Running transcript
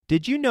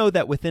Did you know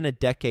that within a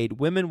decade,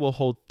 women will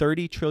hold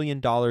 $30 trillion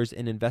in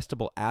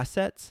investable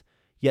assets?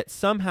 Yet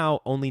somehow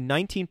only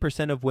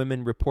 19% of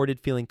women reported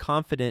feeling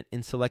confident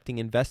in selecting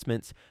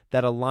investments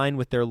that align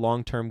with their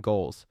long-term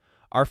goals.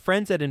 Our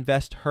friends at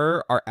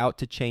InvestHer are out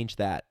to change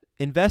that.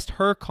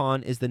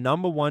 InvestHerCon is the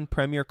 #1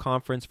 premier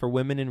conference for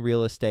women in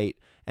real estate,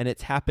 and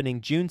it's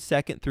happening June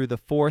 2nd through the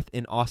 4th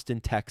in Austin,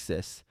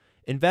 Texas.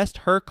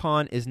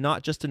 InvestHerCon is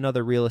not just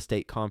another real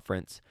estate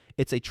conference.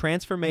 It's a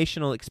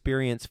transformational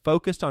experience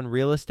focused on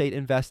real estate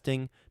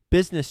investing,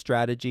 business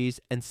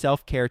strategies, and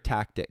self-care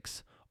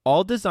tactics,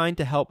 all designed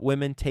to help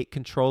women take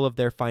control of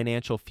their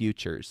financial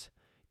futures.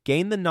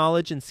 Gain the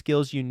knowledge and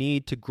skills you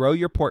need to grow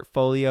your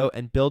portfolio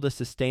and build a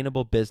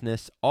sustainable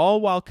business,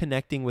 all while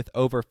connecting with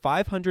over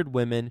 500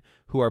 women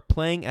who are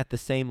playing at the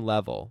same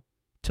level.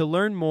 To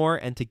learn more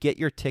and to get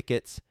your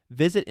tickets,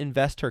 visit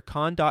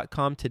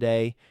InvestHerCon.com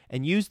today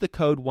and use the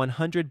code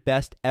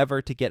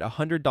 100BESTEVER to get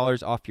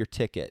 $100 off your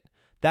ticket.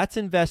 That's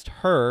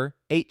InvestHer,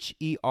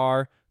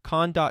 H-E-R,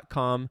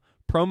 con.com,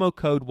 promo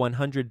code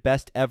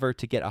 100BESTEVER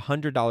to get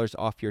 $100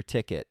 off your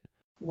ticket.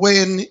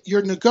 When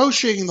you're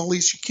negotiating the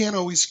lease, you can't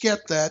always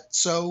get that.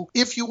 So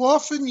if you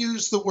often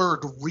use the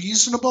word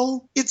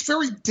reasonable, it's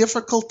very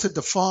difficult to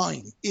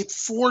define. It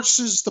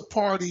forces the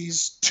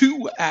parties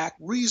to act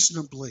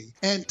reasonably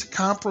and to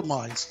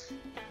compromise.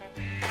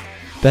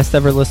 Best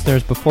ever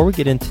listeners, before we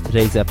get into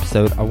today's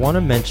episode, I want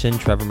to mention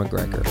Trevor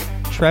McGregor.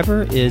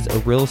 Trevor is a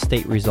real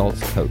estate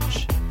results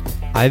coach.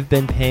 I've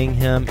been paying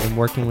him and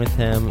working with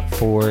him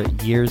for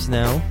years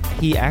now.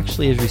 He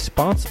actually is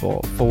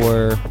responsible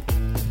for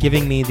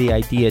giving me the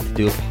idea to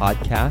do a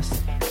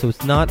podcast. So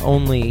it's not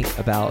only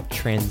about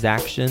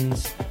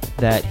transactions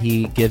that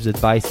he gives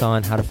advice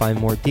on, how to find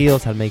more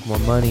deals, how to make more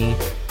money,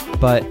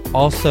 but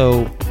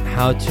also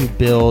how to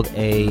build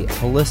a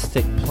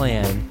holistic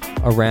plan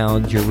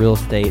around your real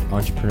estate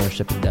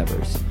entrepreneurship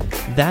endeavors.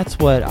 That's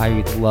what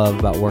I love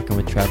about working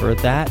with Trevor,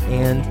 that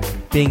and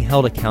being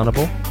held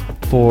accountable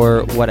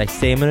for what I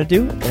say I'm going to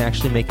do and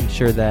actually making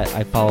sure that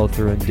I follow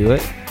through and do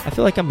it. I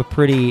feel like I'm a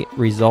pretty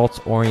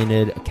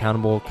results-oriented,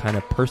 accountable kind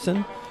of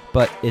person,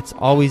 but it's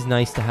always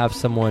nice to have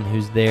someone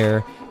who's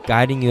there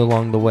guiding you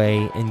along the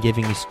way and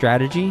giving you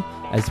strategy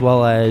as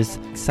well as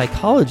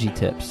psychology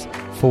tips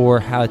for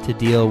how to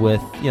deal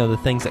with, the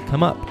things that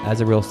come up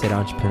as a real estate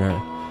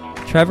entrepreneur.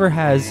 Trevor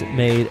has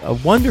made a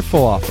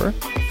wonderful offer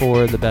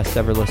for the best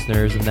ever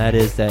listeners, and that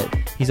is that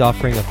he's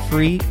offering a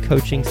free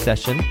coaching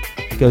session.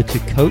 Go to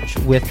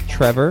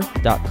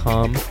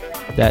coachwithtrevor.com.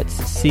 That's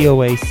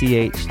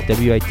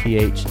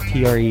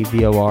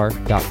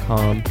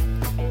coachwithtrevor.com.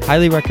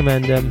 Highly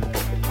recommend him.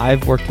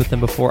 I've worked with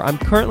him before. I'm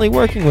currently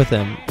working with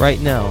him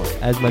right now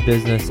as my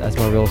business, as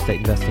my real estate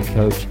investing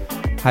coach.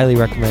 Highly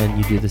recommend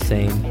you do the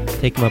same.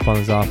 Take him up on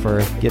his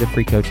offer. Get a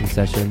free coaching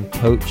session.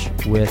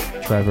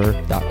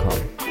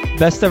 coachwithtrevor.com.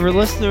 Best ever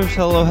listeners,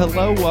 hello.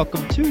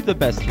 Welcome to the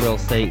best real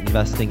estate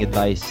investing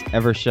advice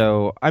ever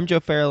show. I'm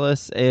Joe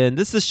Fairless, and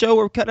this is a show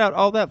where we cut out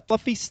all that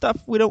fluffy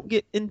stuff. We don't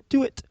get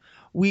into it.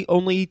 We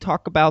only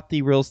talk about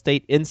the real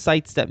estate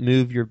insights that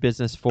move your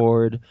business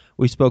forward.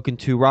 We've spoken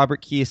to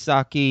Robert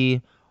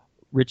Kiyosaki,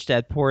 Rich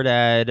Dad Poor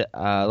Dad,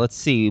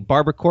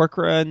 Barbara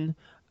Corcoran.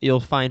 You'll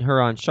find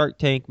her on Shark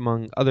Tank,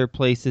 among other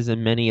places,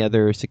 and many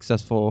other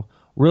successful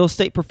real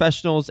estate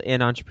professionals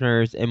and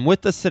entrepreneurs. And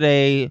with us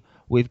today,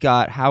 we've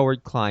got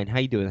Howard Klein. How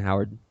you doing,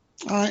 Howard?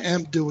 I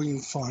am doing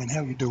fine.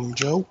 How are you doing,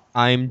 Joe?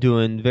 I'm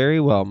doing very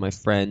well, my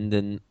friend.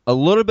 And a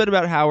little bit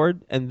about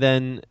Howard, and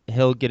then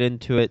he'll get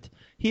into it.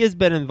 He has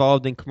been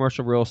involved in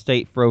commercial real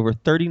estate for over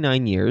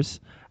 39 years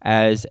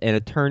as an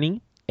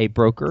attorney, a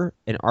broker,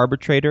 an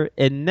arbitrator,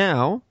 and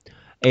now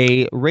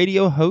a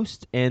radio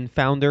host and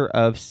founder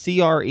of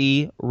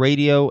CRE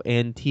Radio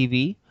and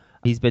TV.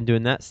 He's been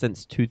doing that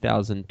since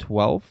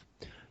 2012.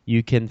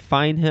 You can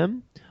find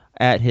him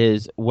at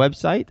his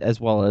website as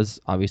well as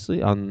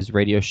obviously on his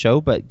radio show,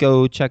 but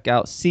go check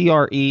out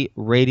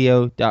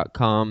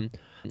creradio.com.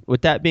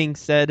 With that being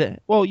said,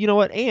 well, you know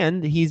what?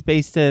 And he's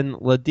based in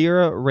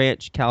Ladera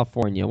Ranch,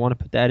 California. I want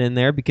to put that in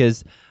there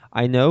because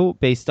I know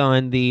based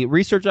on the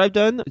research I've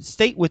done, the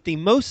state with the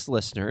most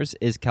listeners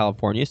is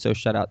California. So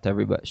shout out to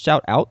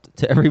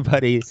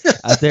everybody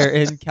out there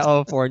in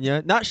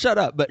California. Not shut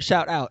up, but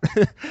shout out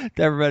to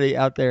everybody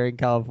out there in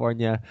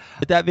California.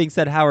 With that being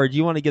said, Howard, do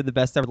you want to give the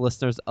best ever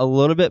listeners a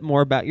little bit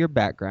more about your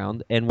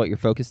background and what you're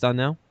focused on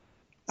now?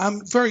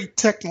 I'm very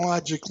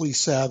technologically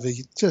savvy.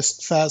 It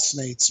just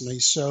fascinates me.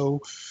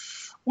 So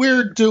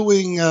we're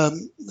doing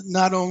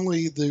not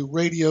only the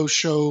radio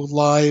show,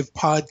 live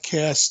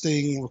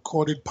podcasting,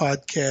 recorded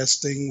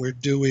podcasting, we're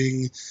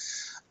doing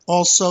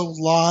also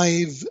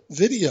live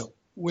video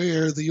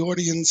where the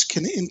audience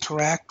can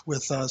interact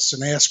with us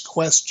and ask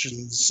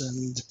questions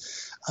and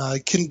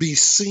can be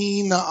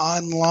seen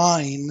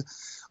online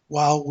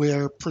while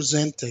we're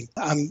presenting.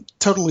 I'm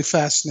totally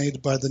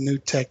fascinated by the new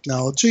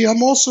technology.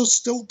 I'm also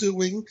still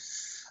doing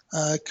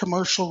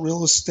commercial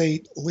real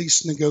estate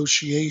lease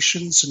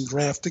negotiations and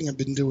drafting. I've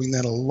been doing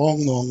that a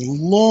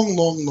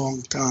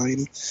long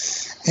time.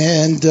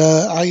 And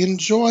I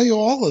enjoy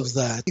all of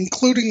that,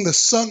 including the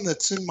sun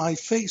that's in my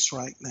face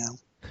right now.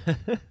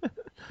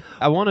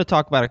 I want to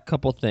talk about a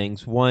couple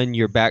things. One,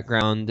 your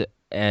background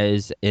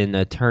as an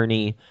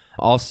attorney,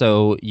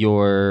 also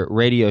your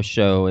radio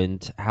show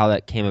and how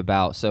that came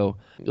about. So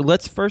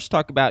let's first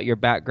talk about your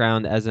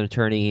background as an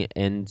attorney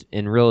and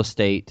in real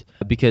estate,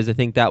 because I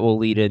think that will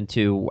lead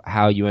into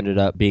how you ended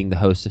up being the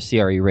host of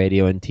CRE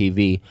Radio and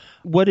TV.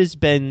 What has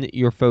been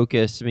your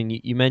focus? I mean,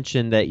 you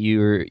mentioned that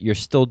you're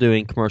still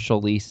doing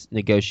commercial lease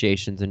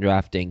negotiations and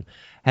drafting.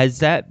 Has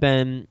that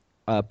been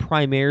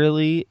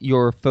primarily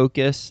your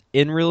focus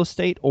in real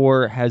estate,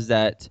 or has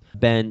that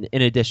been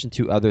in addition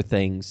to other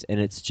things and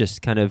it's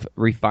just kind of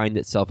refined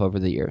itself over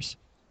the years?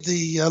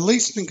 The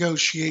lease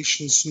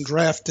negotiations and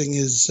drafting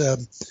is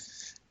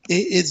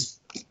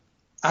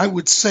I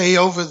would say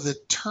over the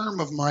term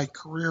of my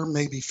career,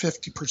 maybe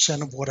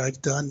 50% of what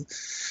I've done.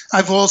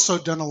 I've also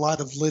done a lot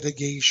of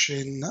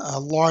litigation,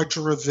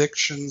 larger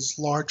evictions,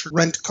 larger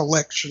rent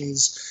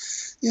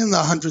collections in the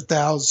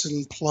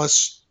 100,000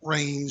 plus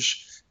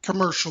range.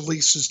 Commercial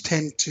leases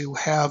tend to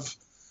have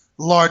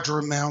larger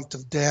amount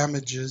of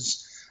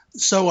damages.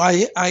 So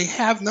I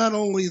have not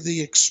only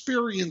the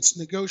experience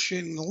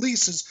negotiating the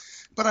leases,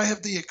 but I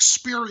have the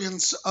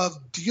experience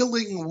of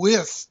dealing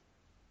with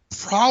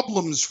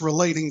problems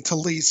relating to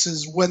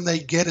leases when they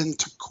get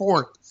into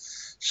court.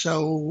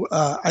 So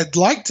I'd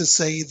like to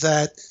say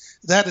that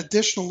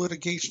additional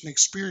litigation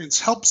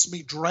experience helps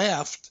me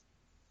draft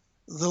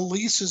the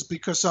leases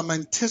because I'm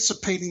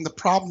anticipating the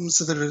problems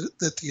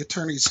that the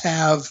attorneys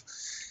have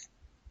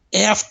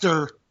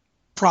after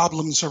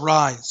problems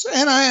arise.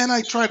 And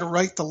I try to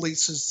write the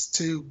leases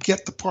to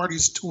get the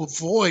parties to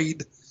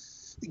avoid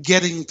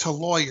getting to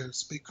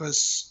lawyers,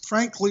 because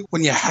frankly,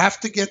 when you have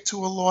to get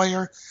to a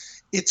lawyer,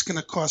 it's going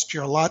to cost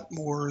you a lot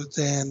more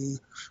than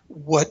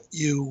what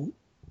you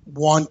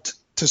want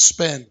to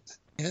spend.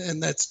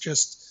 And that's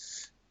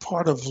just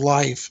part of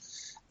life.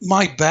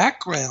 My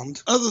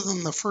background, other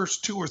than the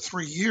first 2 or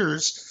 3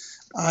 years,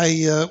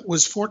 I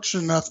was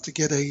fortunate enough to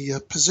get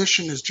a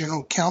position as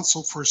general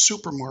counsel for a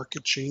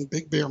supermarket chain,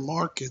 Big Bear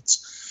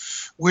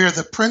Markets, where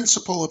the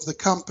principal of the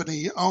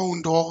company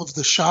owned all of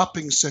the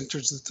shopping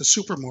centers that the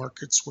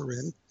supermarkets were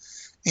in.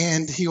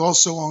 And he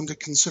also owned a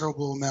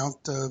considerable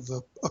amount of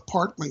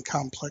apartment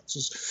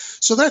complexes.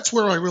 So that's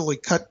where I really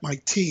cut my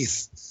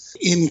teeth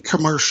in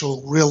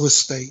commercial real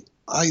estate.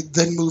 I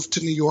then moved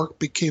to New York,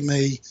 became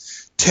a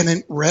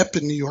tenant rep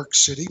in New York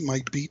City.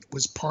 My beat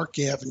was Park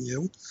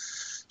Avenue.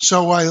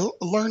 So I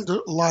learned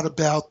a lot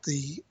about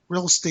the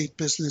real estate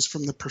business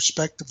from the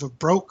perspective of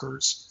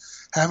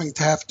brokers, having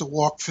to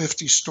walk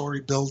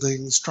 50-story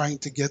buildings, trying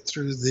to get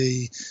through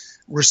the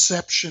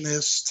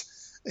receptionist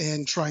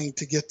and trying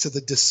to get to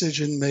the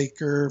decision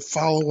maker,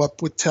 follow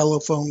up with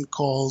telephone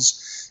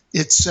calls,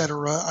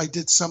 etc. I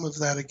did some of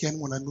that again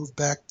when I moved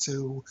back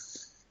to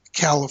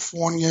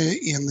California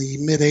in the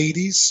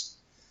mid-'80s.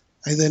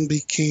 I then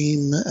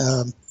became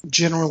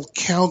general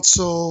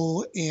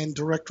counsel and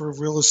director of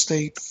real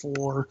estate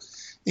for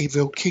a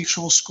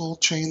vocational school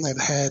chain that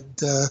had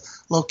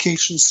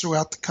locations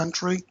throughout the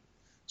country.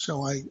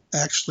 So I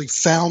actually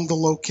found the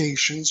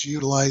locations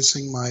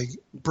utilizing my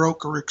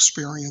broker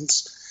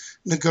experience,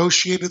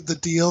 negotiated the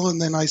deal,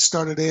 and then I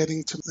started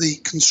adding to the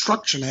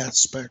construction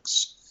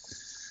aspects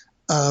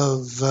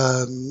of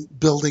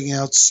building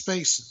out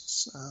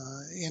spaces.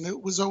 And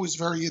it was always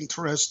very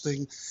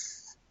interesting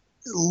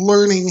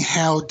learning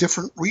how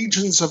different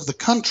regions of the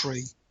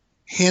country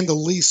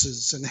handle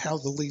leases and how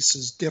the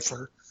leases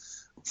differ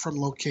from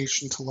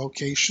location to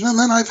location. And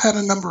then I've had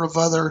a number of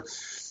other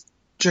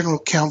general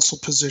counsel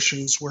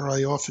positions where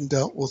I often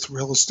dealt with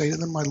real estate,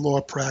 and in my law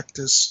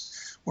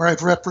practice where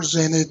I've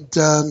represented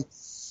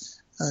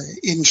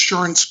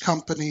insurance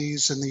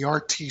companies in the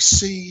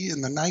RTC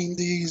in the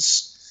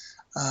 90s,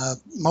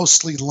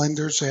 mostly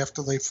lenders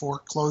after they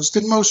foreclosed.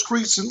 And most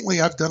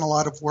recently, I've done a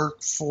lot of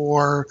work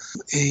for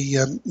a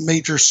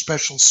major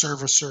special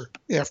servicer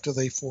after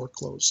they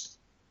foreclosed.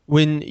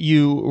 When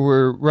you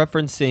were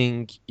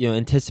referencing,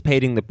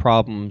 anticipating the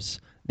problems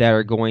that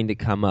are going to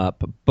come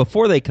up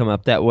before they come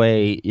up, that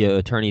way,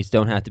 attorneys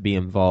don't have to be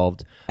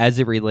involved as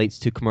it relates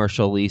to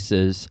commercial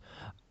leases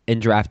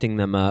and drafting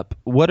them up.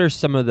 What are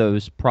some of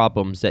those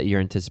problems that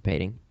you're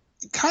anticipating?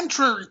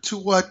 Contrary to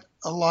what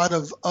a lot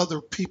of other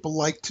people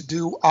like to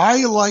do,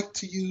 I like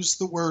to use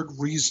the word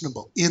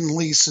reasonable in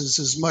leases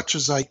as much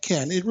as I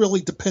can. It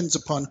really depends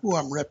upon who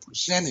I'm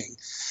representing.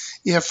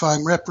 If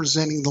I'm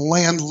representing the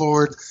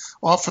landlord,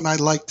 often I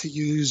like to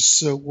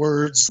use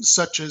words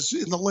such as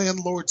in the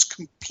landlord's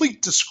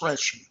complete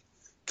discretion,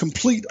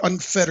 complete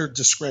unfettered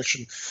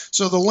discretion.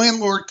 So the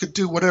landlord could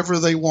do whatever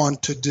they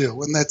want to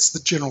do, and that's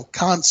the general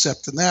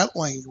concept in that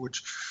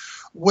language.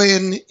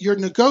 When you're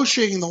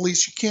negotiating the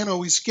lease, you can't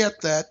always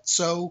get that.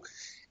 So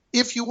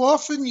if you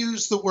often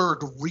use the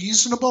word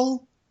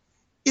reasonable,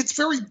 it's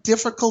very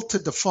difficult to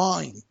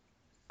define.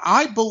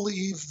 I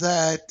believe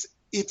that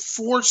it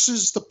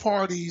forces the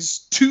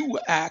parties to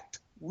act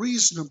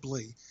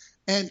reasonably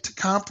and to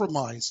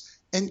compromise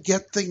and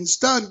get things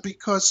done,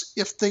 because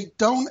if they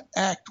don't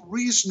act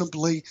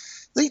reasonably,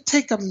 they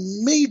take a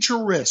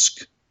major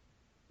risk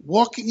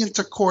walking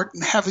into court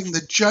and having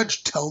the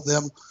judge tell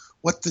them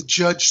what the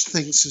judge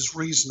thinks is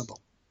reasonable.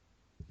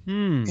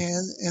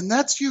 And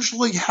that's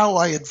usually how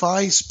I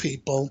advise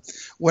people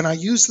when I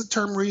use the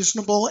term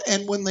reasonable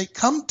and when they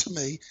come to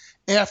me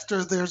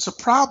after there's a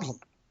problem.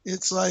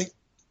 It's like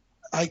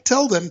I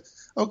tell them,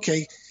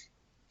 okay,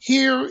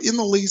 here in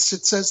the lease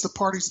it says the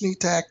parties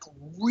need to act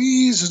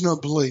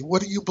reasonably.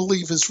 What do you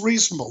believe is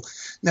reasonable?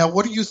 Now,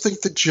 what do you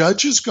think the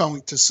judge is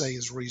going to say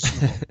is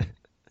reasonable?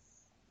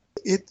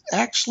 It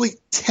actually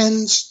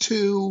tends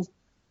to,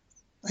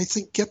 I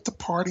think, get the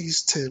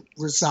parties to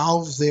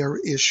resolve their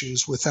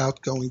issues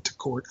without going to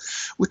court,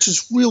 which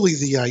is really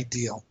the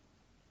ideal.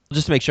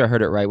 Just to make sure I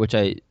heard it right, which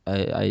I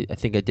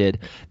think I did,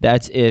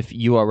 that's if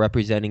you are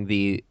representing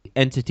the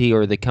entity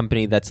or the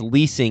company that's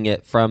leasing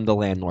it from the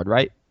landlord,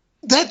 right?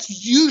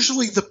 That's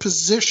usually the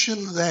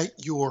position that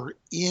you're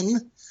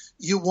in.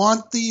 You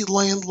want the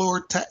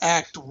landlord to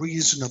act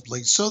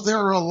reasonably. So there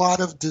are a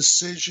lot of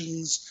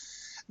decisions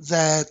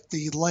that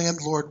the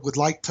landlord would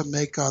like to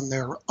make on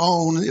their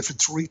own. If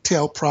it's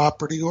retail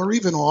property or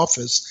even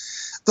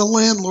office, the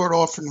landlord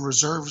often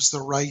reserves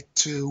the right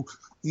to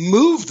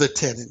move the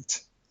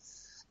tenant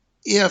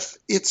if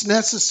it's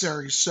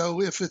necessary.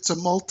 So if it's a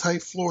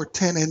multi-floor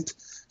tenant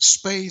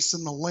space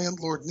and the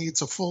landlord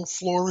needs a full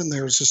floor and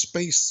there's a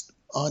space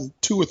on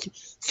 2 or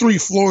 3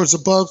 floors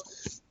above,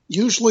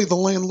 usually the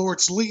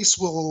landlord's lease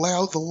will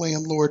allow the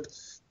landlord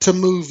to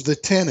move the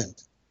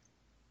tenant.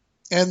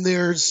 And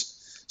there's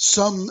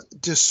some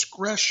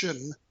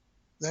discretion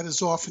that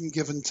is often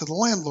given to the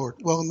landlord.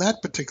 Well, in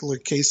that particular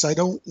case, I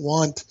don't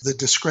want the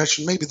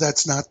discretion. Maybe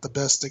that's not the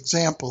best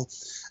example,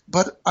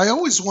 but I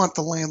always want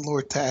the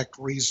landlord to act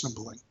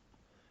reasonably.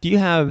 Do you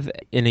have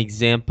an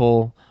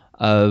example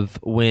of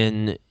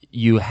when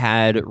you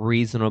had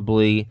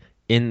reasonably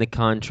in the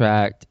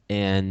contract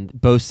and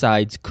both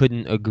sides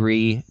couldn't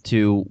agree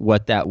to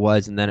what that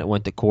was, and then it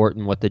went to court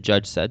and what the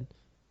judge said?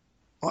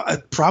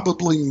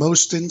 Probably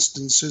most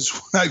instances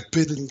when I've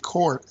been in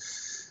court,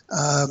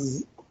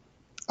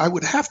 I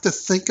would have to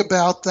think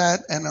about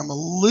that, and I'm a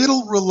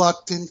little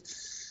reluctant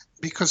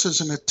because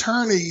as an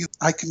attorney,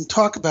 I can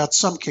talk about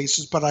some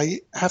cases, but I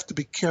have to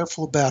be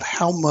careful about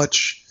how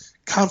much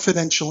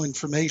confidential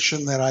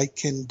information that I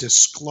can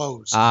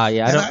disclose.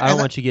 Yeah, I don't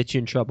want to get you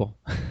in trouble.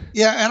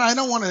 Yeah, and I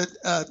don't want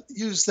to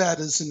use that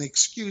as an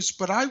excuse,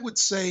 but I would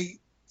say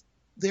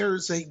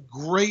there's a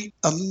great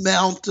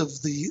amount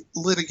of the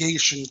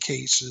litigation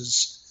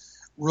cases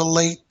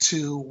relate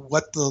to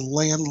what the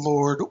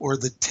landlord or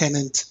the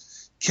tenant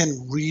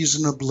can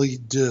reasonably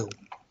do.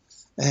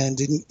 And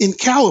in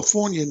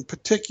California in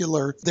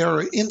particular, there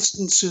are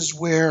instances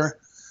where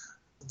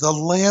the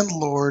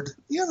landlord,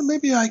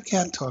 maybe I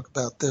can talk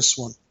about this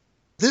one.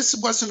 This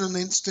wasn't an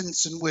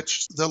instance in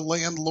which the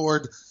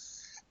landlord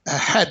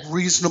had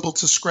reasonable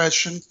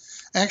discretion.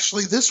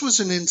 Actually, this was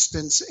an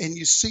instance, and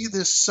you see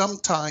this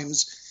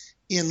sometimes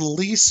in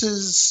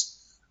leases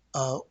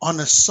on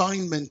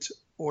assignment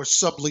or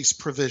sublease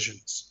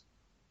provisions.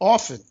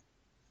 Often,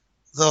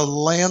 the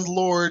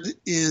landlord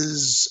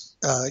is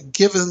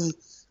given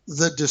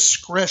the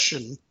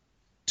discretion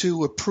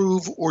to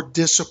approve or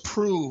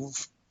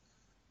disapprove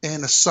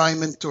an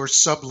assignment or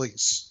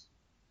sublease.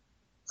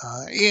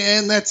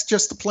 And that's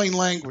just the plain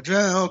language.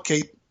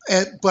 Okay.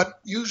 But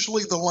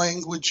usually the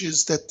language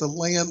is that the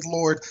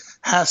landlord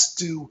has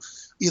to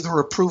either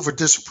approve or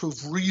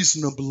disapprove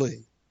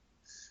reasonably,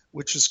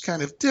 which is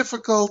kind of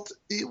difficult.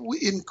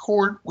 In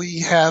court, we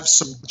have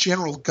some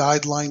general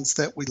guidelines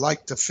that we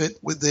like to fit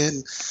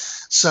within,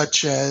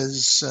 such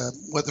as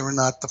whether or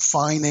not the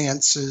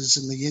finances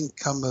and the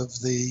income of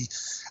the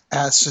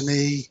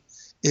assignee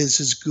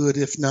is as good,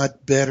 if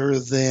not better,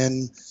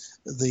 than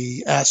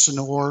the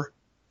assignor.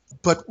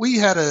 But we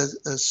had a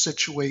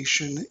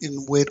situation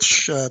in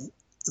which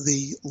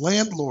the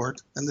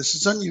landlord, and this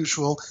is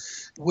unusual,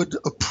 would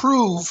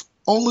approve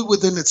only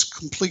within its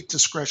complete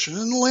discretion.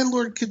 And the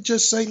landlord could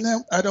just say,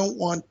 no, I don't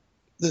want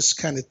this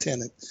kind of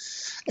tenant.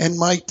 And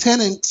my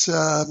tenant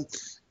their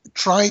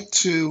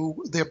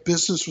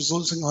business was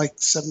losing like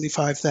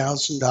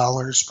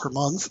 $75,000 per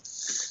month.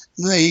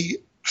 And they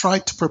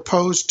tried to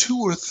propose 2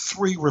 or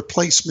 3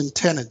 replacement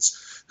tenants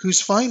whose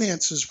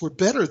finances were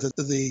better than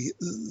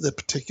the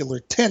particular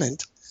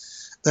tenant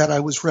that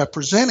I was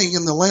representing.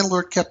 And the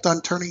landlord kept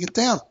on turning it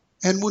down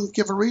and wouldn't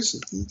give a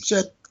reason. He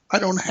said, I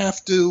don't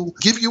have to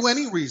give you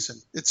any reason.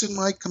 It's in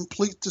my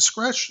complete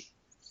discretion.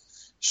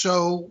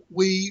 So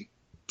we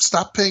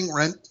stopped paying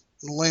rent.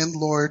 The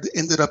landlord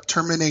ended up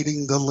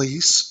terminating the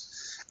lease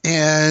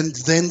and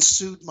then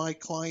sued my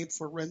client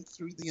for rent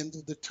through the end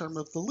of the term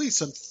of the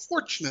lease.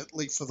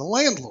 Unfortunately for the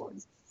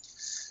landlord,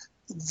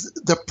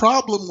 the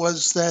problem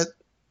was that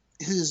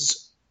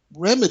his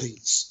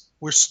remedies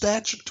were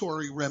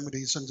statutory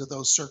remedies under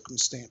those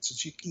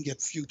circumstances. You can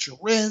get future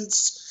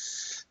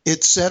rents,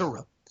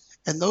 etc.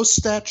 And those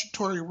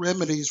statutory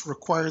remedies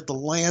required the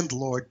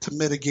landlord to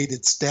mitigate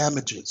its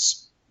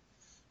damages.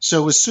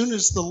 So as soon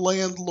as the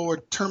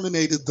landlord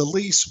terminated the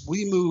lease,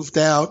 we moved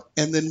out,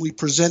 and then we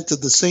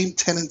presented the same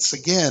tenants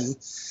again.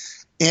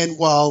 And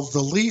while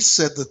the lease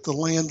said that the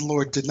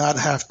landlord did not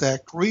have to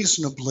act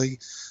reasonably,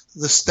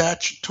 the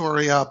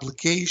statutory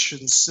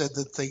obligations said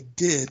that they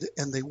did,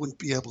 and they wouldn't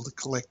be able to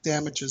collect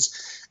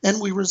damages. And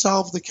we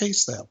resolved the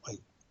case that way.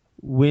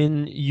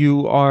 When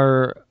you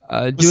are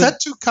Was that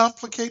too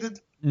complicated?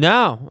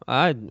 No,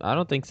 I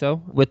don't think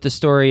so. With the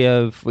story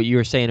of what you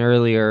were saying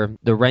earlier,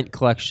 the rent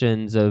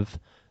collections of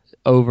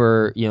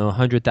over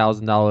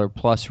 $100,000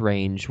 plus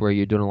range, where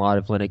you're doing a lot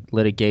of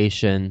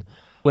litigation.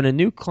 When a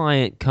new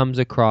client comes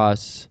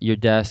across your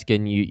desk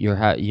and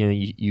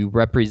you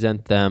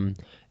represent them,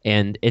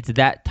 and it's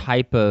that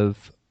type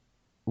of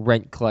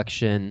rent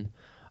collection,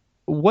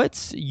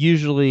 what's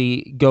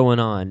usually going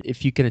on?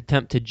 If you can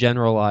attempt to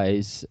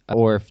generalize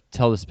or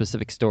tell the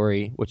specific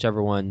story,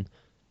 whichever one.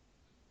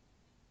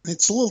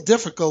 It's a little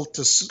difficult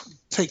to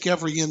take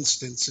every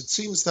instance. It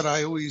seems that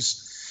I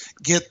always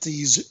get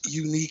these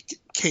unique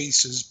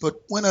cases, but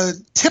when a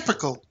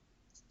typical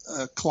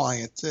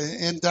client,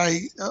 and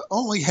I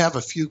only have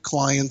a few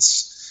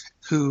clients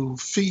who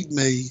feed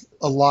me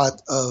a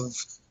lot of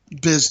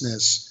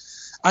business,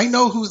 I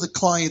know who the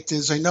client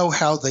is. I know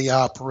how they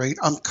operate.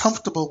 I'm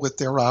comfortable with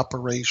their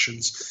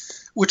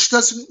operations, which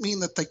doesn't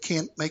mean that they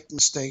can't make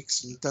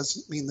mistakes, and it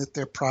doesn't mean that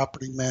their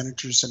property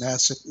managers and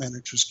asset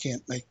managers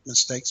can't make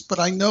mistakes. But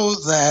I know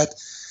that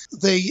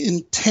they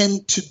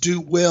intend to do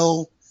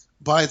well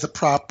by the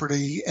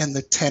property and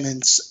the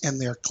tenants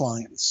and their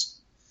clients.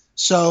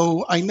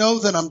 So I know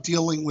that I'm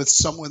dealing with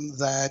someone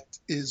that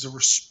is a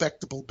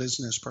respectable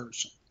business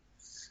person.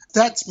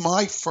 That's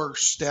my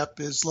first step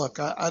is, look,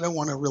 I don't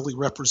want to really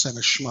represent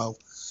a schmo.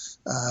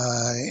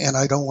 And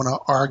I don't want to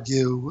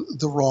argue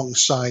the wrong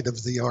side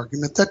of the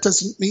argument. That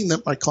doesn't mean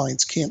that my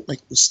clients can't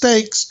make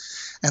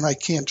mistakes and I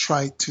can't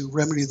try to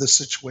remedy the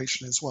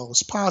situation as well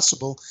as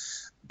possible.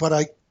 But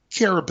I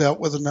care about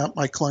whether or not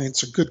my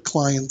clients are good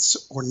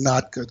clients or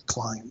not good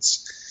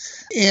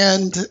clients.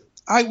 And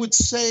I would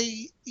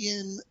say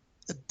in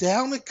a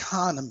down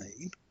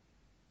economy,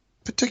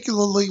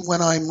 particularly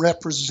when I'm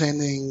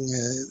representing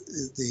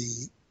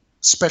the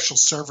special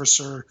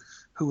servicer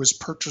who has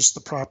purchased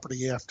the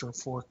property after a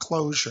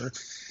foreclosure,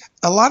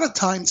 a lot of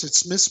times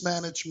it's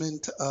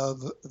mismanagement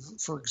of,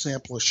 for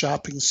example, a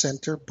shopping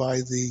center by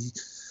the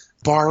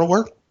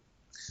borrower.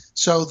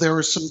 So there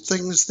are some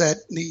things that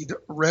need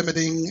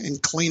remedying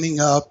and cleaning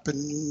up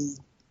and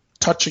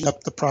touching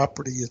up the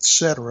property,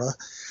 etc.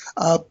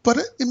 But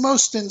in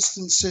most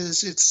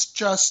instances, it's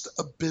just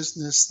a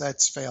business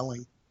that's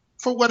failing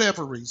for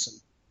whatever reason.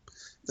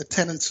 The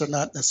tenants are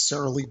not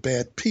necessarily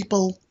bad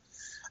people.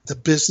 The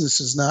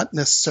business is not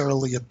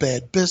necessarily a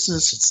bad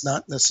business. It's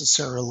not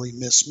necessarily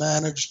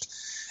mismanaged.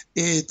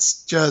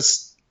 It's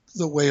just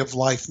the way of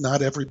life.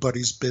 Not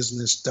everybody's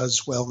business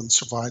does well and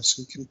survives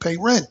and can pay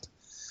rent.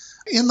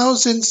 In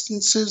those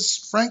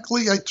instances,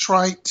 frankly, I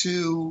try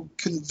to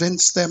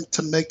convince them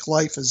to make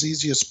life as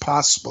easy as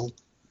possible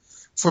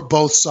for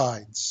both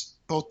sides,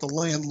 both the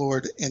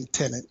landlord and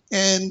tenant.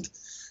 And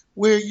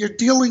where you're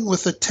dealing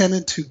with a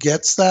tenant who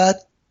gets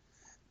that,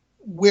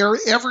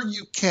 wherever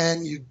you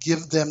can, you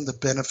give them the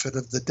benefit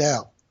of the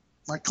doubt.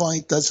 My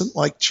client doesn't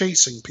like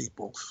chasing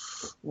people.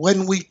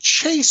 When we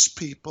chase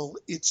people,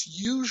 it's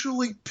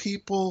usually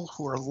people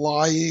who are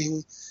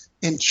lying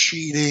and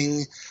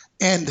cheating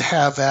and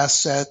have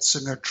assets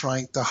and are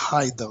trying to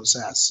hide those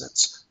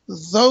assets.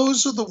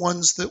 Those are the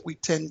ones that we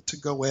tend to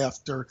go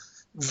after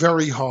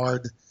very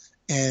hard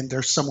and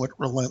are somewhat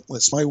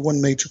relentless. My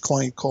one major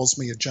client calls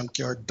me a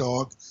junkyard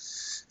dog.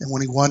 And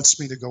when he wants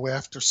me to go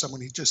after someone,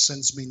 he just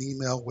sends me an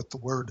email with the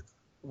word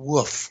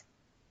woof.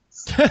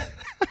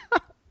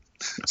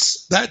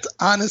 That's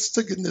honest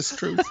to goodness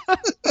truth.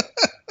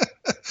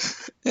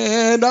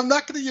 And I'm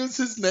not going to use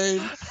his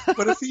name,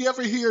 but if he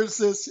ever hears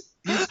this,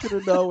 he's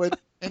going to know it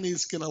and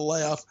he's going to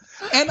laugh.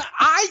 And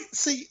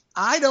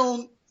I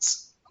don't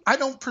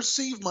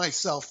perceive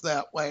myself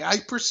that way. I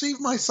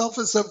perceive myself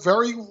as a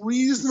very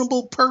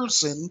reasonable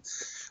person.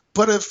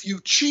 But if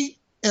you cheat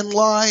and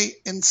lie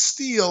and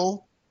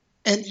steal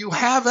and you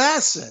have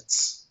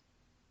assets,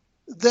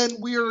 then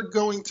we are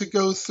going to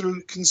go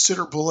through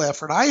considerable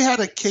effort. I had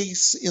a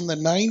case in the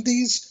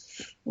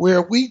 90s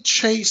where we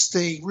chased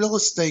a real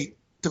estate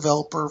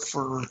developer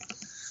for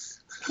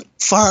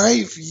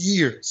 5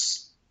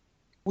 years.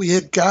 We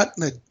had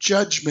gotten a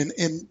judgment,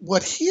 and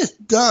what he had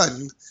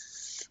done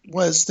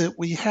was that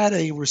we had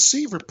a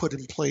receiver put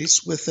in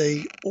place with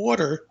an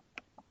order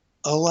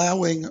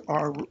allowing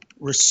our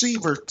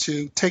receiver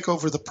to take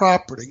over the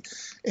property.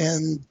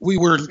 And we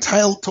were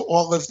entitled to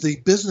all of the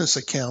business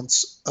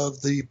accounts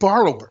of the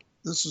borrower.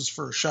 This was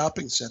for a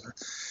shopping center.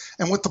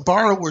 And what the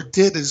borrower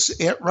did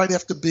is, right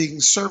after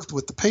being served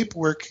with the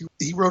paperwork,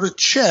 he wrote a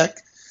check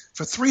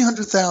for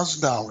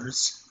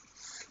 $300,000,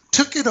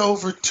 took it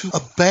over to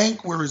a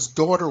bank where his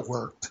daughter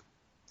worked,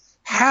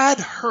 had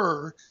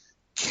her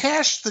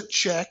cash the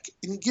check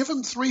and give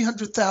him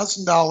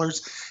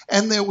 $300,000.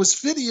 And there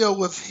was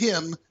video of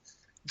him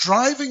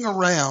driving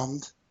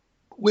around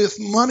with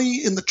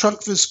money in the trunk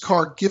of his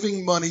car,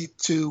 giving money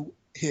to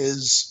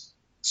his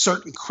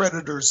certain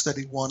creditors that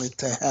he wanted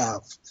to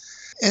have.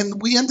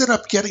 And we ended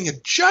up getting a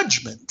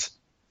judgment,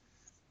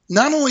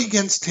 not only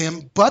against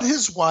him, but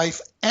his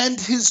wife and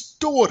his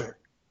daughter.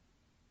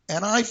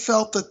 And I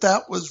felt that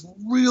that was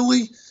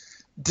really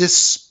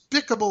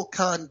despicable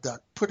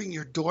conduct, putting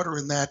your daughter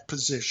in that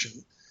position.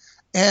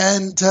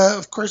 And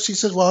of course, he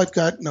said, well, I've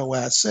got no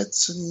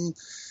assets. And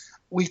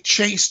we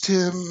chased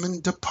him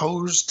and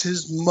deposed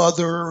his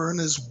mother and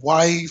his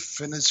wife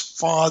and his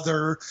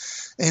father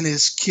and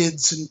his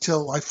kids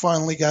until I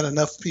finally got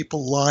enough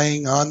people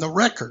lying on the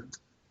record,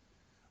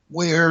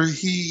 where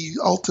he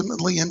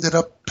ultimately ended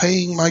up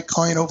paying my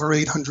client over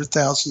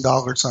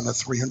 $800,000 on a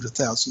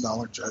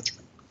 $300,000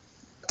 judgment.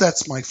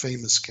 That's my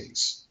famous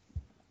case.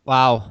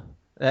 Wow.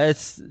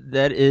 That's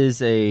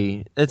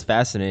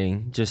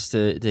fascinating just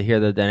to hear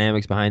the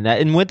dynamics behind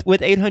that. And with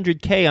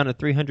 $800K on a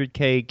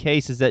 $300K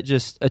case, is that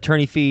just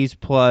attorney fees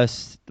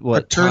plus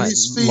what?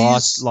 Attorney's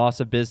fees, loss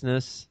of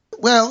business?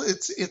 Well,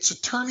 it's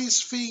attorney's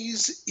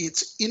fees,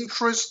 it's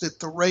interest at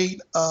the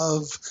rate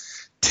of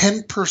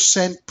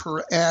 10%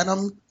 per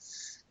annum.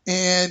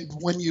 And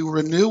when you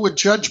renew a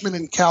judgment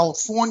in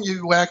California,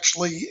 you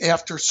actually,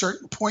 after a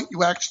certain point,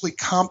 you actually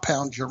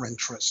compound your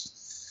interest.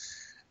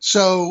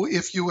 So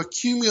if you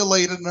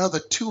accumulate another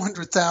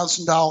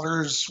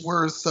 $200,000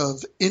 worth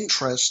of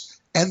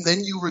interest and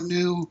then you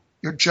renew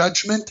your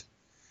judgment,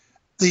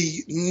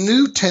 the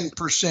new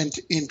 10%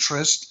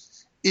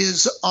 interest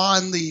is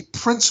on the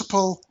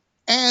principal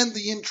and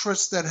the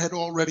interest that had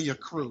already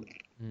accrued.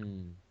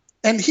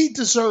 And he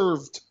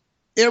deserved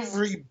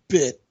every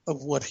bit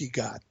of what he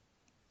got.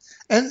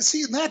 And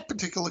see, in that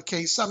particular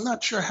case, I'm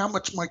not sure how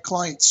much my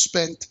client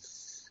spent.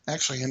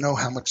 Actually, I know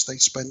how much they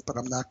spent, but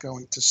I'm not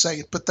going to say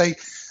it. But they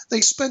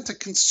spent a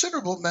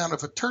considerable amount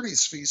of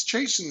attorney's fees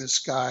chasing this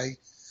guy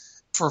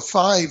for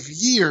 5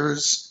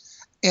 years,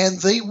 and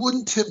they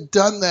wouldn't have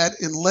done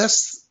that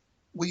unless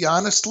we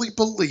honestly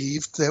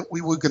believed that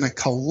we were going to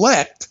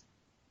collect,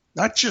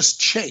 not just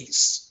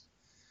chase,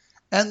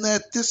 and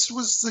that this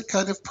was the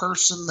kind of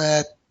person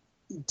that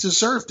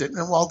deserved it.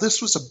 And while this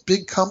was a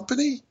big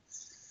company,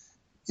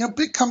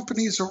 big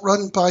companies are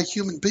run by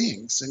human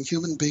beings, and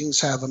human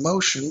beings have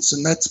emotions,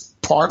 and that's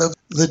part of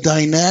the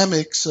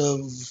dynamics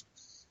of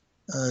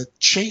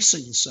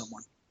chasing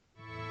someone.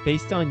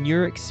 Based on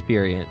your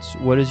experience,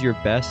 what is your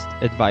best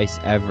advice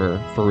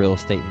ever for real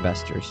estate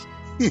investors?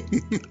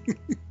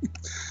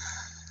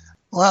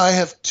 Well, I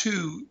have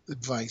two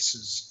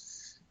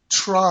advices.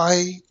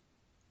 Try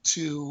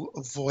to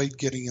avoid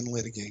getting in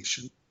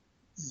litigation.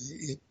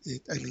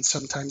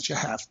 Sometimes you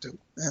have to,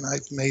 and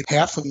I've made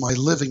half of my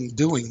living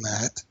doing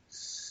that.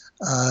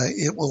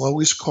 It will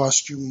always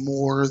cost you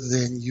more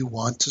than you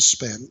want to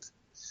spend.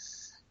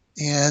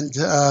 And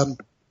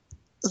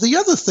the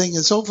other thing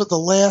is, over the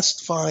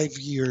last 5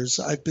 years,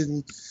 I've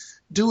been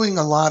doing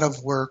a lot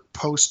of work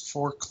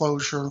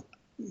post-foreclosure,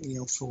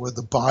 for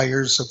the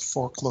buyers of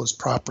foreclosed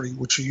property,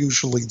 which are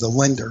usually the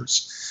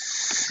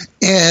lenders.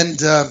 And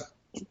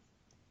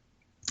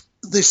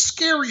the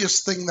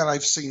scariest thing that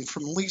I've seen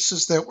from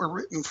leases that were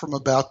written from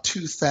about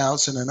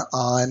 2000 and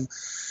on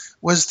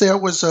was there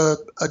was a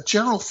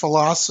general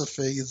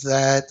philosophy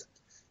that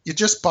you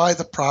just buy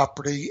the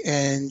property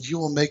and you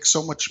will make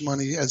so much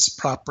money as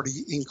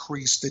property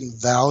increased in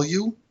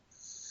value.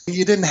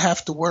 You didn't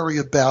have to worry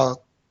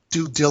about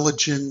due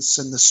diligence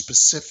and the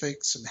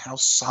specifics and how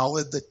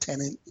solid the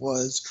tenant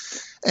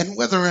was and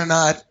whether or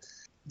not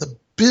the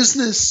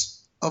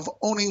business of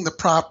owning the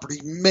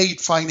property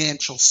made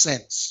financial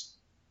sense.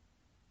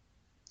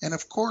 And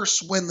of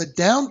course, when the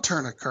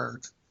downturn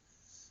occurred,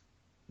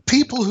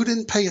 people who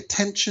didn't pay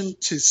attention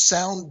to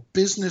sound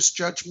business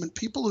judgment,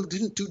 people who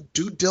didn't do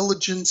due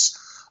diligence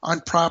on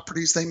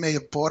properties, they may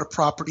have bought a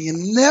property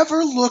and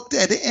never looked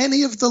at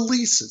any of the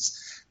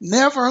leases,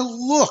 never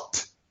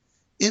looked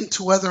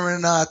into whether or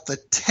not the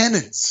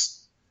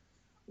tenants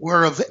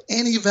were of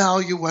any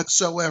value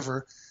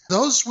whatsoever.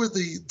 Those were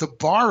the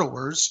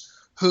borrowers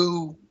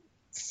who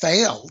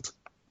failed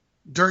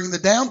during the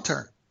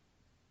downturn.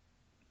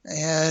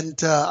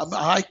 And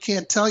I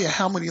can't tell you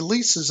how many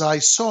leases I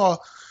saw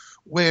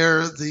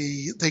where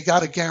they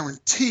got a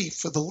guarantee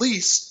for the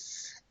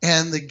lease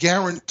and the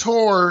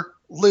guarantor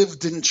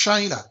lived in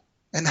China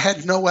and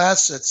had no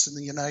assets in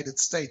the United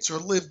States, or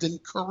lived in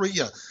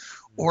Korea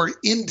or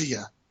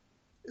India.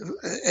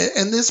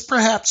 And this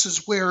perhaps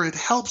is where it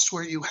helps,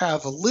 where you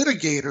have a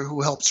litigator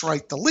who helps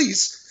write the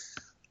lease.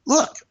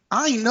 Look,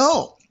 I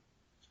know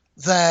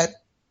that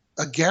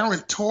a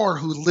guarantor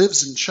who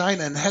lives in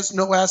China and has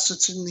no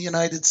assets in the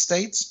United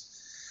States,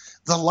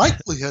 the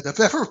likelihood of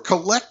ever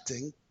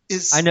collecting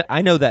is...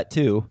 I know that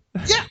too.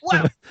 Yeah,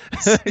 well,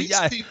 these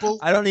people...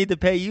 I don't need to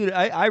pay you.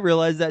 I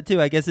realize that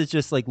too. I guess it's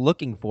just like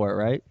looking for it,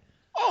 right?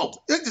 Oh,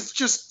 it's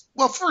just...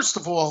 Well, first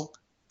of all,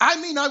 I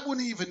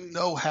wouldn't even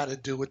know how to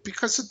do it,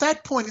 because at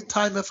that point in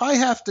time, if I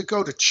have to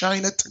go to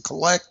China to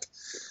collect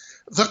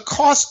the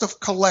cost of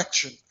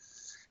collection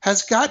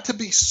has got to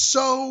be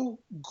so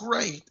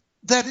great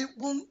that it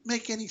won't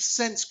make any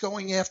sense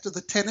going after the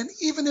tenant,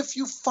 even if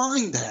you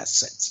find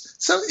assets.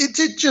 So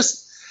it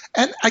just,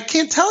 and I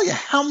can't tell you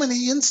how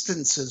many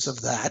instances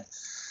of that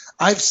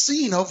I've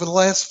seen over the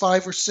last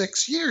 5 or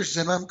 6 years,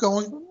 and I'm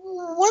going,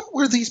 what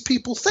were these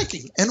people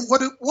thinking? And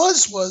what it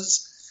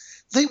was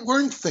they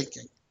weren't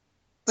thinking.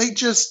 They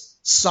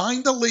just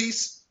signed a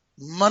lease,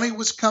 money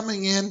was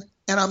coming in,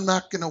 and I'm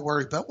not going to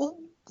worry about, well,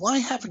 why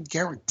have a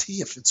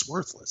guarantee if it's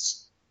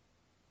worthless?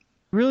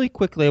 Really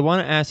quickly, I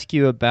want to ask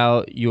you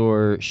about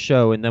your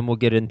show, and then we'll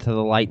get into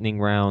the lightning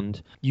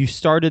round. You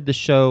started the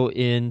show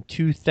in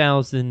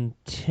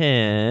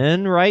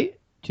 2010, right?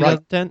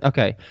 2010? Right.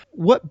 Okay.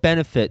 What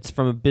benefits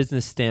from a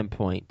business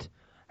standpoint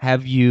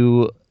have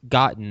you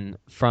gotten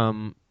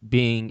from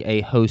being a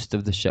host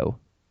of the show?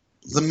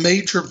 The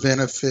major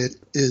benefit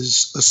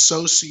is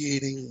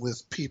associating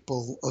with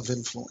people of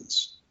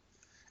influence.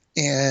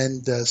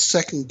 And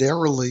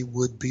secondarily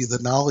would be the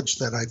knowledge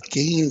that I've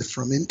gained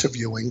from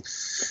interviewing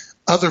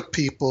other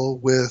people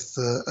with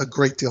a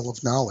great deal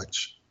of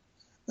knowledge.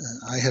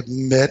 I have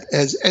met,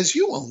 as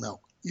you all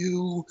know,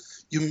 you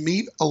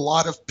meet a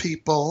lot of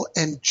people,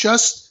 and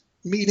just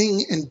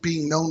meeting and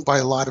being known by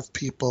a lot of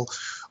people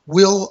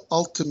will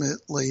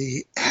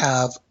ultimately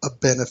have a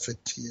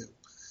benefit to you.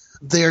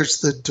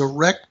 There's the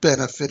direct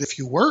benefit, if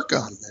you work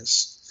on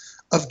this,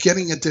 of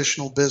getting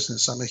additional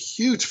business. I'm a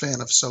huge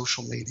fan of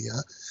social media.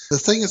 The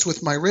thing is,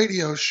 with my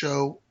radio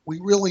show, we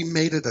really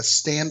made it a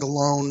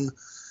standalone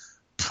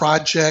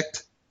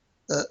project.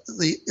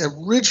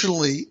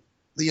 Originally,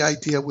 the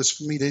idea was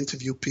for me to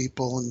interview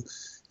people, and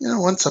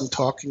once I'm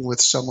talking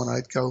with someone,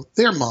 I'd go,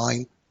 they're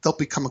mine, they'll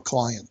become a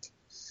client.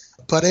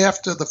 But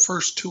after the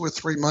first 2 or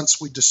 3 months,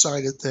 we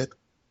decided that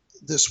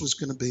this was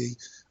going to be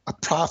a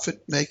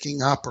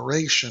profit-making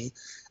operation,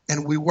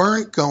 and we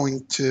weren't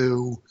going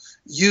to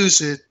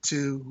use it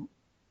to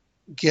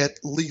get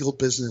legal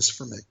business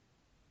for me.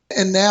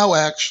 And now,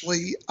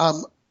 actually,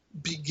 I'm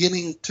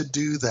beginning to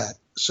do that.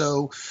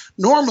 So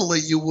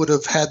normally you would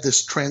have had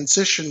this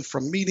transition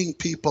from meeting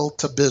people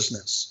to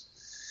business.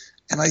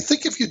 And I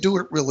think if you do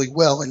it really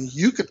well, and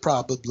you could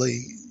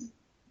probably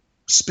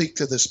speak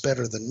to this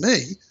better than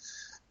me,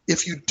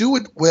 if you do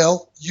it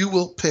well, you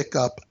will pick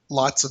up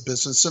lots of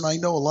business. And I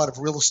know a lot of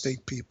real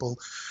estate people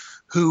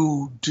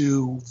who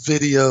do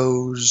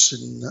videos,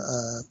 and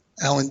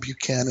Alan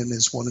Buchanan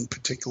is one in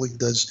particular. He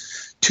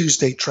does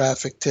Tuesday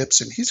traffic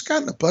tips, and he's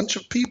gotten a bunch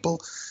of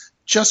people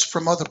just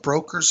from other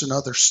brokers in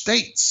other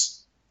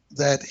states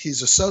that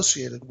he's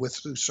associated with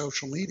through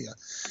social media.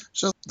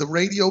 So the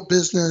radio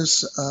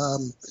business,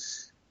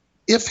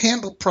 if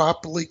handled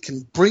properly,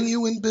 can bring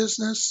you in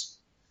business,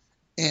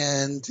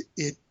 and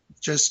it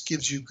just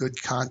gives you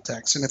good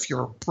contacts. And if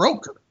you're a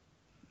broker,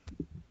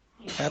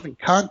 having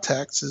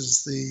contacts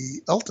is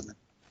the ultimate.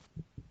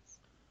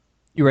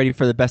 You ready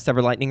for the best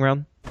ever lightning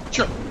round?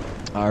 Sure.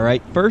 All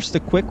right. First, a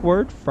quick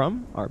word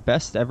from our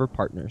best ever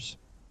partners.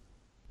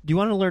 Do you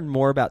want to learn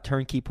more about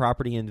turnkey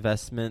property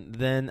investment?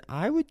 Then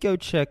I would go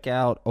check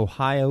out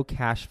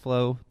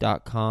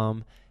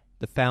ohiocashflow.com.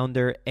 The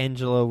founder,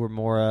 Angelo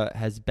Remora,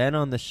 has been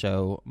on the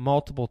show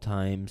multiple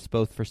times,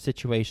 both for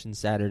Situation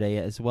Saturday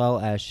as well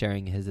as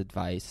sharing his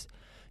advice.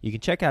 You can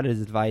check out his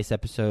advice,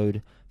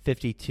 episode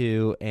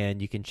 52,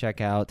 and you can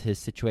check out his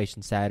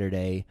Situation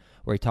Saturday,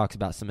 where he talks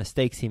about some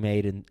mistakes he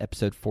made in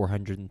episode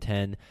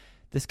 410.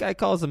 This guy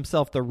calls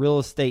himself the real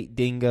estate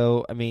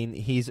dingo. I mean,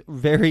 he's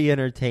very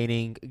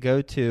entertaining.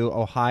 Go to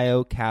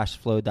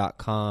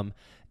ohiocashflow.com,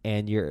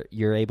 and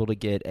you're able to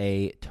get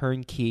a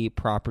turnkey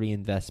property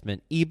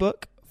investment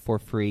ebook for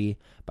free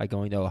by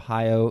going to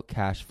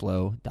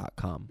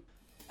ohiocashflow.com.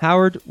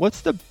 Howard, what's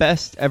the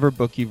best ever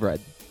book you've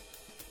read?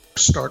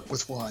 Start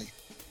with Why.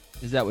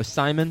 Is that with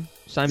Simon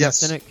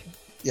Yes. Sinek?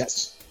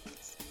 Yes.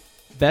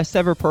 Best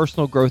ever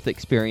personal growth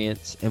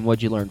experience, and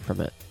what'd you learn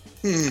from it?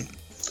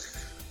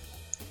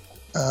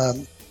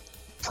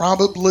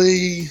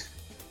 Probably,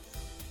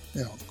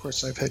 of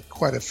course, I've had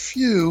quite a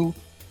few,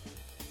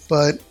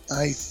 but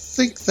I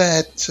think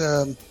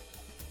that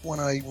when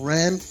I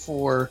ran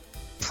for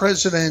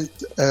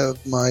president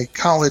of my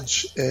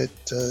college at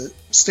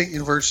State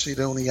University of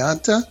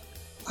Oneonta,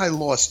 I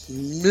lost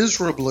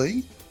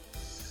miserably,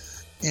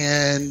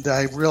 and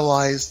I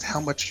realized how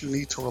much you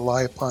need to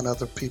rely upon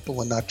other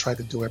people and not try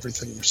to do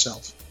everything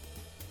yourself.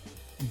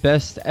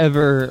 Best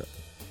ever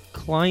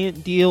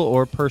client deal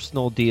or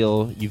personal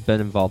deal you've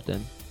been involved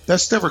in?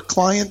 Best ever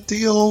client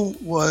deal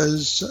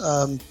was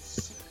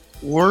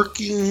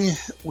working.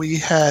 We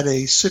had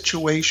a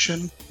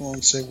situation, I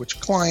won't say which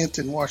client,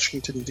 in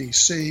Washington,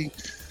 D.C.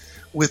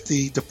 with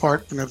the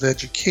Department of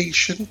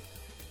Education.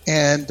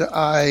 And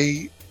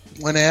I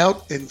went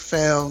out and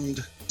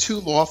found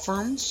 2 law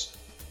firms.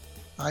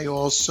 I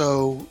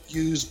also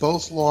used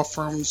both law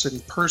firms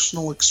and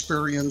personal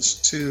experience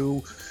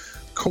to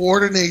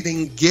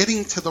coordinating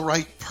getting to the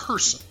right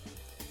person.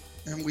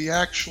 And we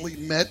actually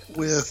met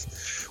with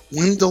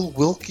Wendell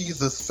Wilkie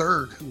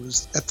III, who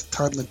was at the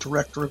time the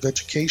Director of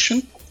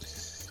Education,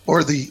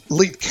 or the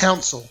lead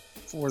counsel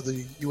for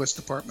the U.S.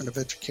 Department of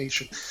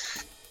Education.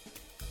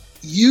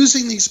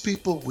 Using these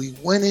people, we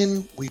went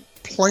in, we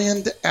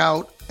planned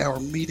out our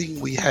meeting.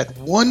 We had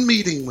one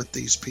meeting with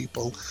these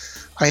people.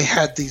 I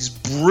had these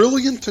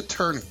brilliant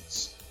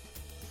attorneys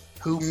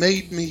who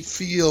made me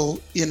feel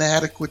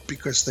inadequate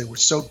because they were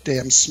so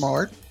damn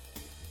smart.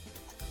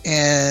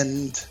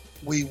 And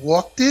we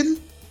walked in.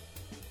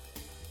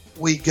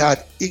 We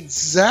got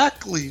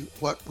exactly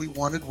what we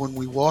wanted when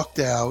we walked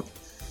out.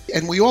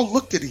 And we all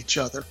looked at each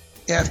other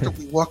after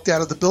we walked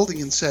out of the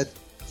building and said,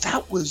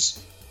 that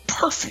was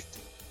perfect.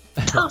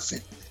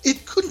 Perfect.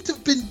 It couldn't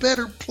have been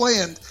better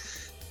planned.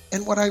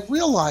 And what I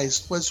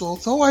realized was,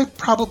 although I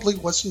probably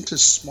wasn't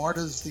as smart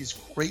as these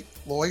great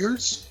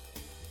lawyers,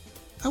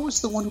 I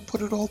was the one who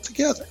put it all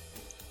together.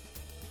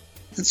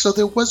 And so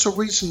there was a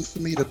reason for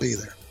me to be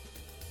there.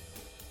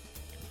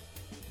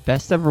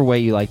 Best ever way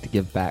you like to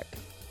give back?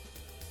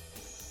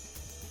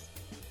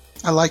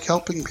 I like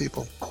helping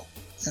people.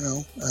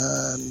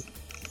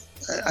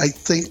 I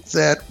think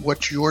that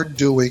what you're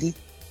doing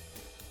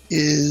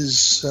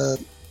is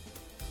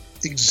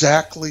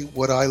exactly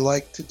what I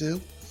like to do.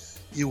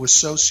 You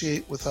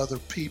associate with other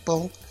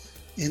people.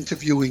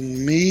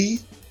 Interviewing me,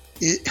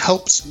 it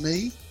helps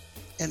me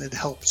and it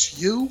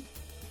helps you.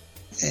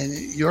 And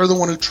you're the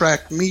one who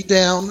tracked me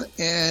down,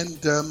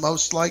 and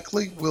most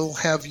likely we'll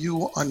have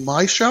you on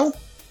my show.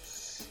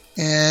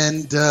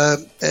 And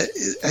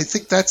I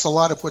think that's a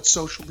lot of what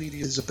social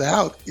media is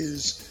about,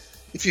 is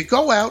if you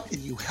go out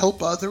and you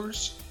help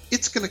others,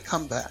 it's going to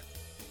come back.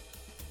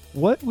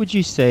 What would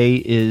you say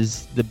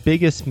is the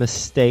biggest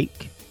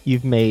mistake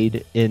you've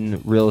made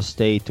in real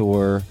estate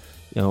or,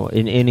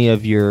 in any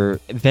of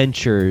your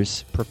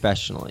ventures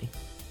professionally?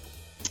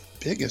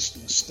 Biggest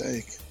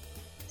mistake?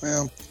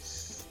 Well,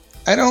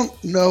 I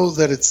don't know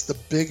that it's the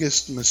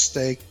biggest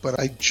mistake, but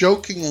I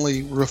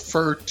jokingly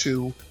refer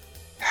to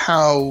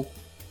how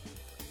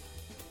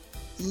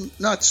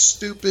not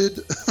stupid,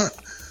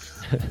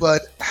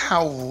 but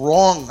how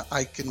wrong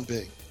I can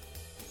be.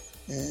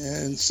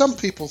 And some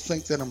people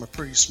think that I'm a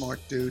pretty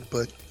smart dude,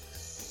 but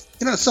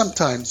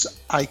sometimes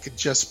I could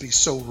just be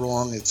so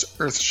wrong, it's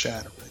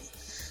earth-shattering.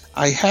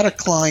 I had a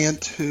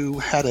client who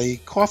had a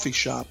coffee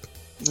shop.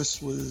 This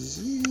was,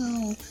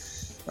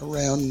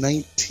 around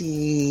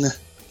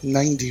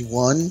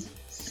 1991.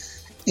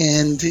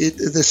 And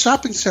the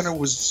shopping center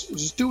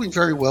was doing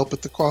very well,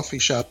 but the coffee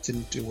shop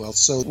didn't do well.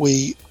 So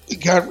we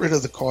got rid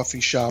of the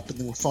coffee shop, and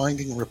they were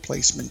finding a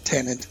replacement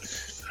tenant.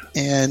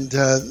 And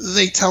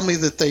they tell me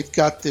that they've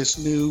got this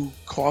new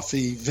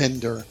coffee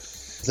vendor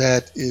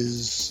that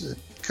is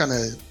kind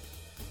of,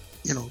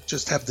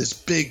 just have this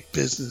big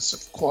business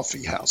of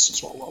coffee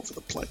houses all over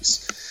the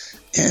place.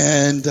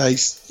 And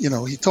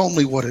he told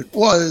me what it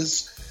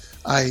was.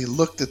 I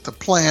looked at the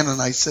plan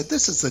and I said,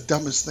 this is the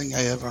dumbest thing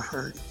I ever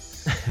heard.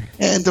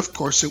 And of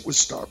course it was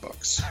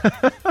Starbucks.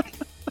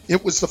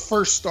 It was the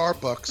first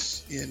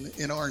Starbucks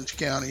in Orange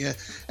County.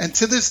 And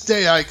to this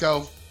day I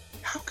go,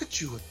 how could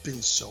you have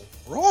been so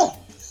wrong?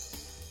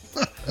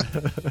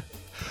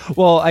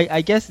 Well,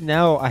 I guess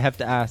now I have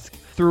to ask,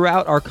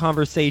 throughout our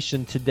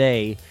conversation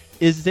today,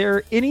 is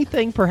there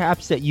anything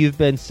perhaps that you've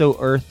been so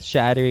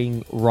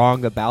earth-shattering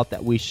wrong about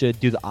that we should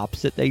do the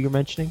opposite that you're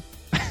mentioning?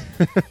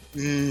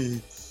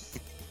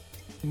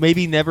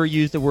 Maybe never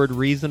use the word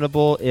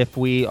reasonable if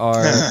we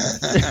are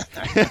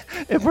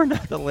if we're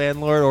not the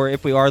landlord, or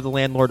if we are the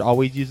landlord,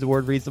 always use the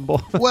word reasonable.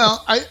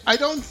 Well, I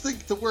don't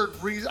think the word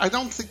I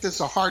don't think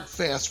there's a hard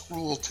fast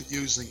rule to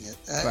using it.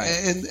 Right.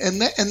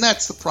 And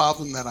that's the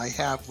problem that I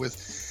have with,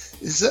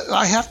 is that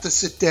I have to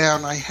sit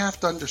down, I have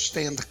to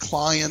understand the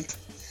client,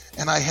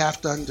 and I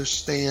have to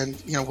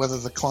understand, whether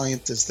the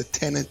client is the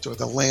tenant or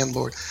the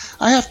landlord.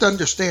 I have to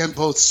understand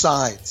both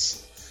sides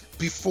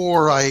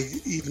before I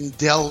even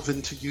delve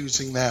into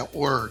using that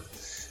word.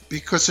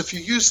 Because if you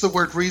use the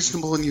word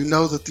reasonable and you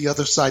know that the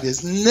other side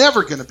is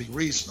never going to be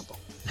reasonable,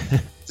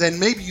 then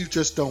maybe you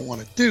just don't want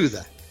to do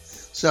that.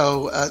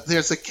 So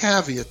there's a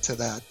caveat to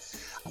that.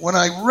 When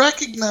I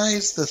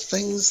recognize the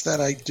things that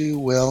I do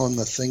well and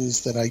the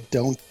things that I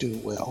don't do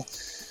well,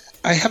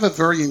 I have a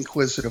very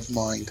inquisitive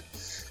mind.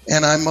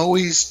 And I'm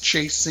always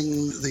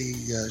chasing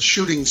the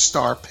shooting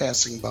star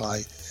passing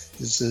by,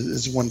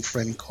 as one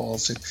friend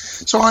calls it.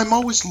 So I'm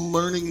always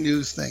learning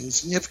new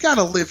things. And you've got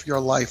to live your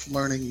life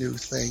learning new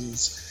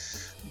things.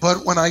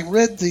 But when I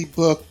read the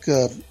book,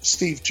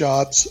 Steve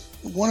Jobs,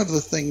 one of the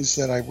things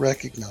that I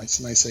recognized,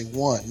 and I say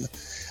one,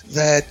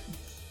 that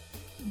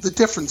the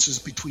differences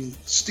between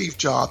Steve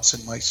Jobs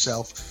and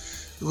myself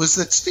was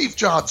that Steve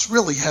Jobs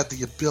really had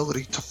the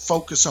ability to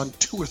focus on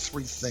 2 or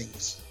 3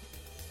 things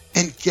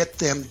and get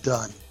them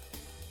done.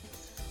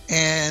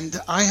 And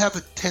I have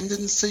a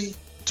tendency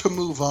to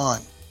move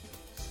on.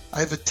 I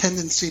have a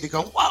tendency to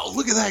go, wow,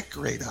 look at that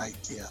great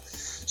idea.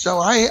 So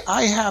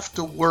I have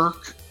to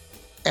work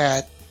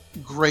at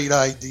great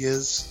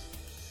ideas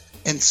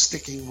and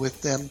sticking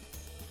with them.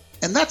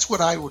 And that's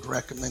what I would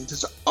recommend,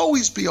 is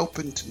always be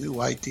open to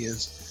new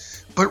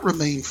ideas, but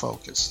remain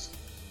focused.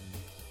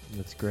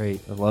 That's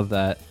great. I love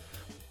that.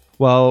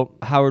 Well,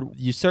 Howard,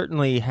 you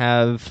certainly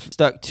have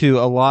stuck to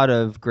a lot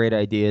of great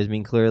ideas. I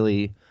mean,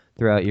 clearly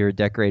throughout your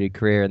decorated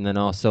career, and then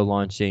also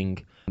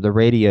launching the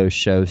radio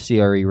show,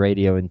 CRE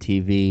Radio and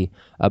TV.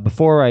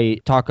 Before I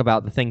talk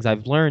about the things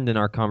I've learned in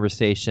our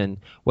conversation,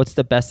 what's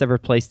the best ever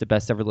place the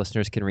best ever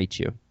listeners can reach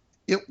you?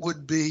 It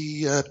would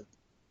be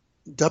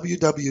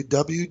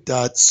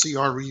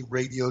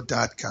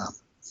www.creradio.com.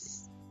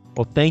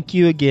 Well, thank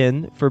you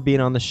again for being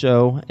on the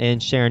show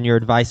and sharing your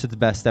advice with the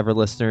best ever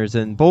listeners.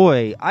 And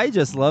boy, I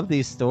just love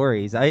these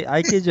stories.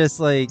 I could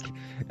just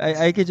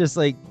I could just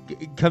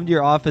come to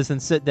your office and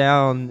sit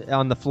down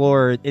on the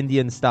floor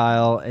Indian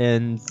style,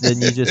 and then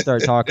you just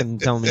start talking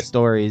and telling me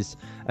stories.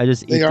 I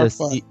just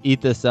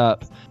eat this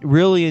up.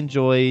 Really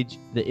enjoyed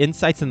the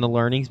insights and the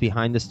learnings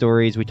behind the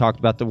stories. We talked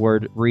about the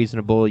word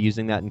reasonable,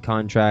 using that in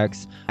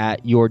contracts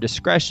at your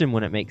discretion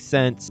when it makes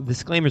sense.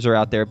 Disclaimers are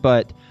out there,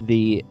 but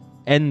the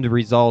end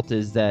result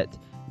is that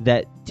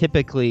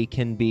typically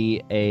can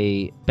be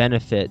a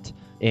benefit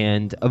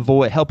and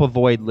help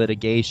avoid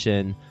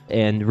litigation,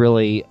 and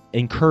really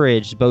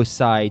encourage both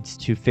sides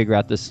to figure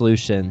out the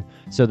solution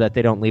so that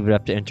they don't leave it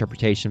up to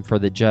interpretation for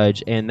the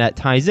judge. And that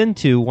ties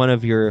into one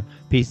of your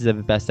pieces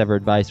of best ever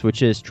advice,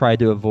 which is try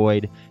to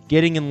avoid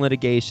getting in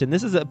litigation.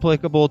 This is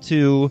applicable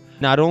to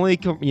not only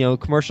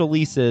commercial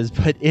leases,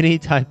 but any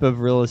type of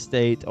real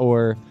estate,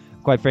 or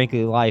quite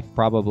frankly, life,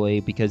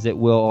 probably, because it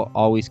will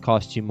always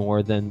cost you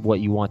more than what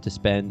you want to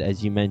spend,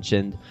 as you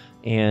mentioned.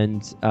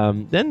 And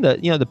then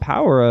the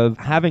power of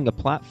having a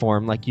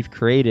platform like you've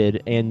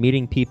created and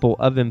meeting people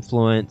of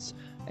influence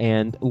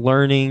and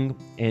learning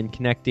and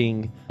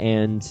connecting.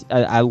 And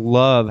I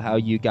love how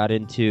you got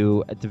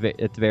into, at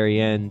the very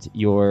end,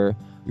 your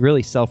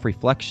really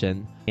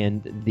self-reflection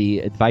and the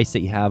advice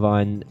that you have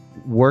on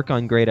work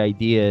on great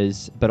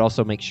ideas, but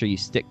also make sure you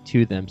stick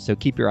to them. So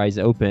keep your eyes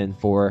open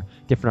for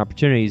different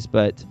opportunities,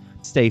 but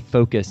stay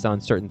focused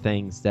on certain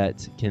things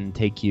that can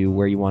take you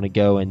where you want to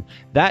go. And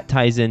that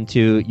ties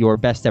into your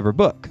best ever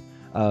book,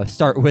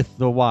 Start With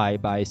the Why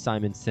by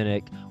Simon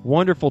Sinek.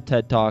 Wonderful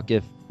TED Talk.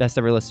 If best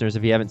ever listeners,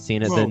 if you haven't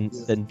seen it,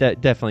 then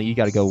definitely you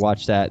got to go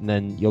watch that, and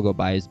then you'll go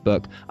buy his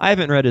book. I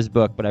haven't read his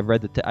book, but I've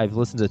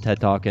listened to the TED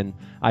Talk, and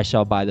I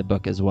shall buy the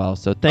book as well.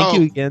 So thank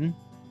you again.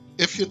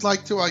 If you'd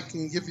like to, I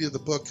can give you the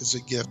book as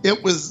a gift.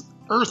 It was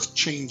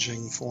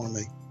earth-changing for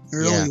me. It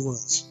really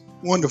was.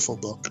 Wonderful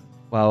book.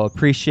 Well,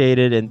 appreciate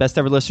it. And best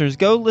ever listeners,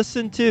 go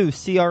listen to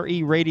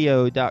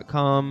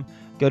creradio.com.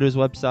 Go to his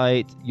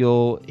website.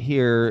 You'll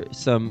hear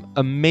some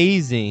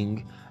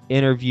amazing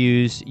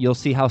interviews. You'll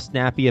see how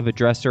snappy of a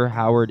dresser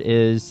Howard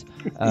is.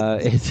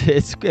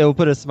 It'll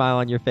put a smile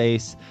on your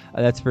face,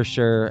 that's for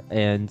sure.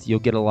 And you'll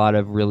get a lot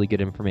of really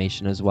good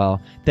information as well.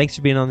 Thanks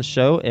for being on the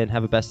show, and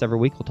have a best ever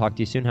week. We'll talk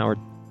to you soon, Howard.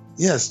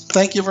 Yes,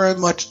 thank you very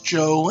much,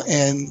 Joe,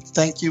 and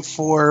thank you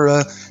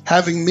for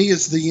having me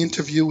as the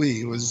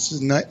interviewee. It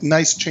was a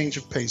nice change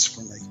of pace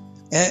for me.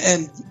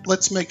 And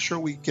let's make sure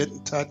we get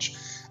in touch,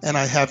 and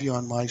I have you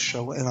on my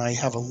show, and I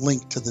have a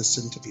link to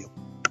this interview.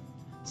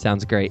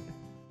 Sounds great.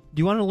 Do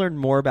you want to learn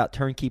more about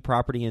turnkey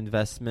property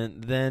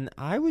investment? Then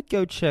I would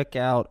go check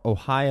out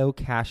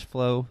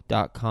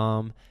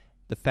ohiocashflow.com.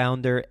 The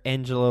founder,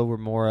 Angelo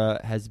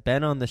Remora, has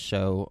been on the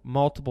show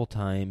multiple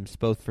times,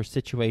 both for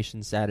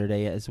Situation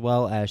Saturday as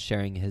well as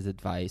sharing his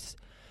advice.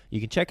 You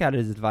can check out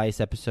his advice,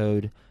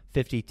 episode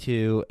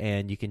 52,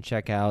 and you can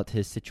check out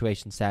his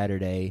Situation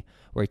Saturday,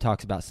 where he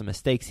talks about some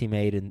mistakes he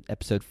made, in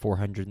episode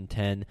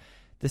 410.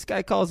 This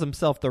guy calls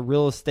himself the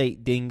real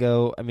estate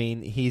dingo. I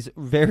mean, he's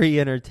very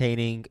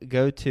entertaining.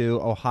 Go to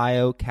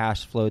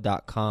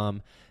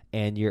ohiocashflow.com,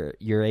 and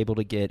you're able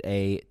to get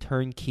a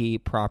turnkey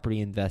property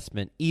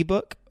investment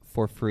ebook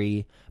for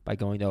free by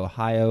going to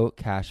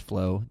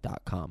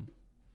ohiocashflow.com.